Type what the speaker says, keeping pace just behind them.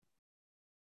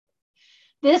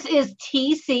This is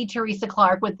TC Teresa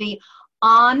Clark with the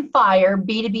On Fire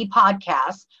B2B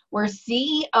podcast, where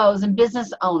CEOs and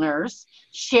business owners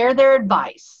share their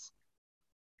advice.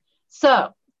 So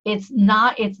it's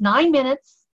 9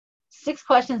 minutes, 6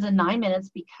 questions in 9 minutes,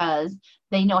 because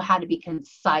they know how to be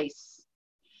concise.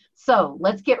 So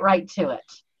let's get right to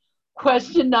it.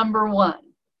 Question number 1.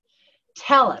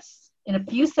 Tell us in a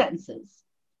few sentences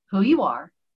who you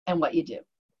are and what you do.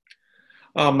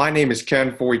 My name is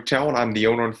Ken Voitel, and I'm the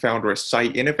owner and founder of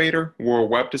Site Innovator. We're a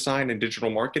web design and digital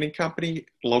marketing company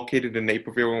located in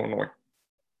Naperville, Illinois.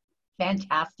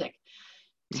 Fantastic.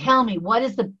 Tell me, what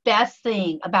is the best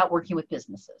thing about working with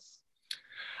businesses?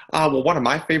 Well, one of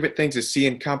my favorite things is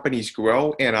seeing companies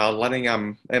grow and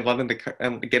getting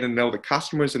to know the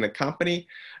customers in the company.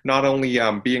 Not only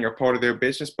being a part of their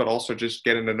business, but also just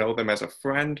getting to know them as a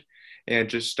friend and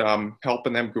just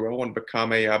helping them grow and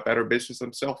become a better business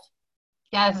themselves.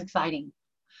 Yeah, that's exciting.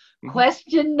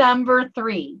 Question number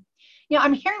 3.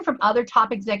 I'm hearing from other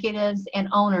top executives and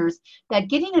owners that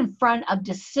getting in front of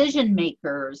decision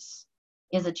makers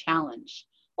is a challenge.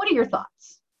 What are your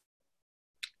thoughts?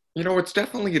 It's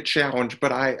definitely a challenge,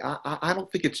 but I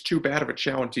don't think it's too bad of a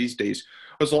challenge these days.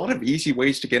 There's a lot of easy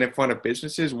ways to get in front of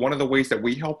businesses. One of the ways that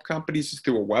we help companies is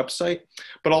through a website,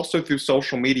 but also through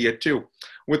social media too.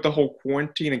 With the whole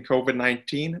quarantine and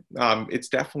COVID-19, it's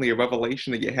definitely a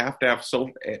revelation that you have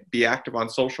to be active on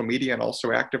social media and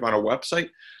also active on a website.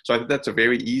 So I think that's a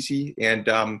very easy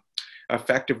and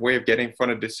effective way of getting in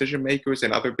front of decision makers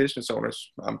and other business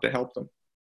owners to help them.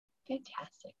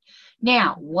 Fantastic.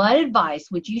 Now, what advice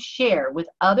would you share with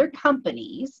other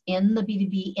companies in the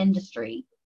B2B industry?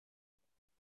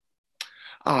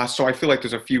 So I feel like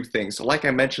there's a few things. Like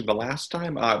I mentioned the last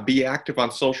time, be active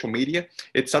on social media.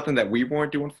 It's something that we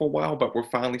weren't doing for a while, but we're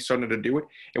finally starting to do it.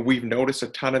 And we've noticed a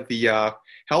ton of the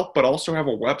help, but also have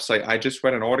a website. I just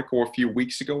read an article a few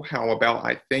weeks ago how about,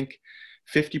 I think,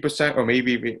 50% or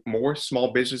maybe even more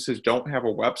small businesses don't have a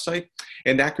website,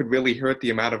 and that could really hurt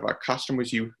the amount of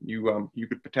customers you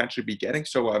could potentially be getting.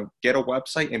 So get a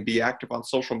website and be active on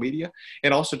social media,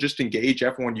 and also just engage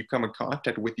everyone you come in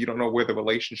contact with. You don't know where the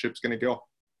relationship's going to go.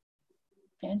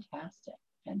 Fantastic.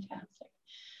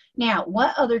 Now,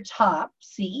 what other top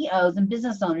CEOs and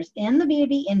business owners in the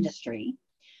B2B industry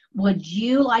would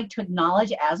you like to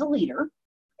acknowledge as a leader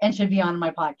and should be on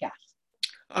my podcast?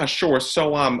 Sure.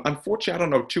 So unfortunately, I don't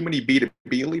know too many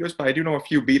B2B leaders, but I do know a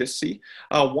few B2C.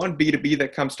 One B2B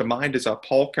that comes to mind is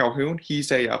Paul Calhoun.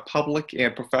 He's a public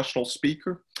and professional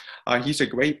speaker. He's a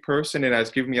great person and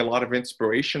has given me a lot of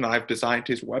inspiration. I've designed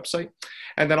his website.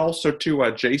 And then also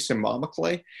to Jason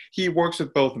Mamaclay. He works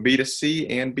with both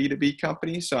B2C and B2B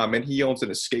companies, and he owns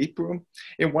an escape room.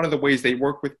 And one of the ways they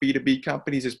work with B2B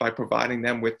companies is by providing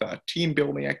them with team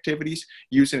building activities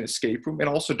using an escape room. And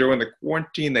also during the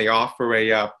quarantine, they offer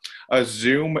a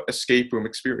Zoom escape room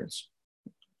experience.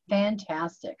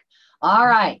 Fantastic. All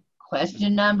right.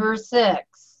 Question number 6.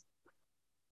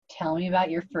 Tell me about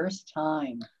your first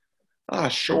time.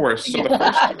 Sure. So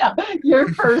the first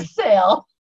your first sale.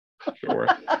 Sure.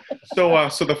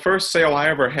 So the first sale I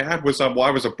ever had was, I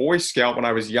was a Boy Scout when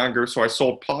I was younger, so I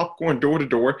sold popcorn door to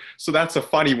door. So that's a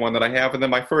funny one that I have. And then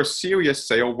my first serious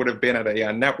sale would have been at a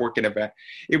networking event.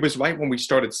 It was right when we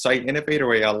started Site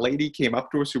Innovator. A lady came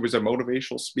up to us who was a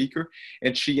motivational speaker,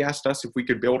 and she asked us if we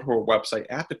could build her a website.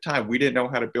 At the time, we didn't know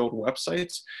how to build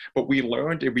websites, but we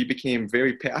learned and we became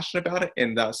very passionate about it.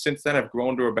 And since then, I've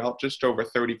grown to about just over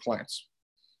 30 clients.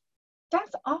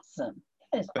 That's awesome.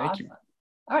 That is Thank awesome. you.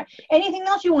 All right. Anything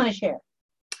else you want to share?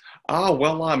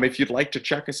 If you'd like to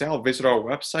check us out, visit our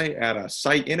website at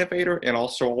Site Innovator, and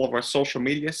also all of our social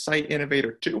media, Site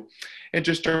Innovator too. And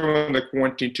just during the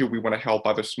quarantine too, we want to help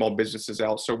other small businesses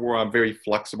out. So we're very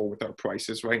flexible with our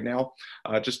prices right now,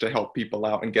 just to help people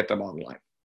out and get them online.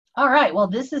 All right. Well,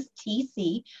 this is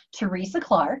TC Teresa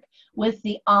Clark with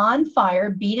the On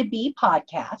Fire B2B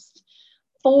podcast.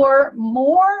 For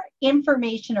more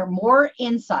information or more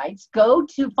insights, go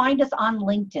to find us on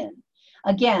LinkedIn.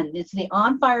 Again, it's the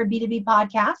On Fire B2B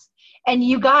podcast, and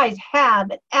you guys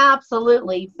have an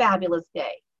absolutely fabulous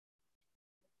day.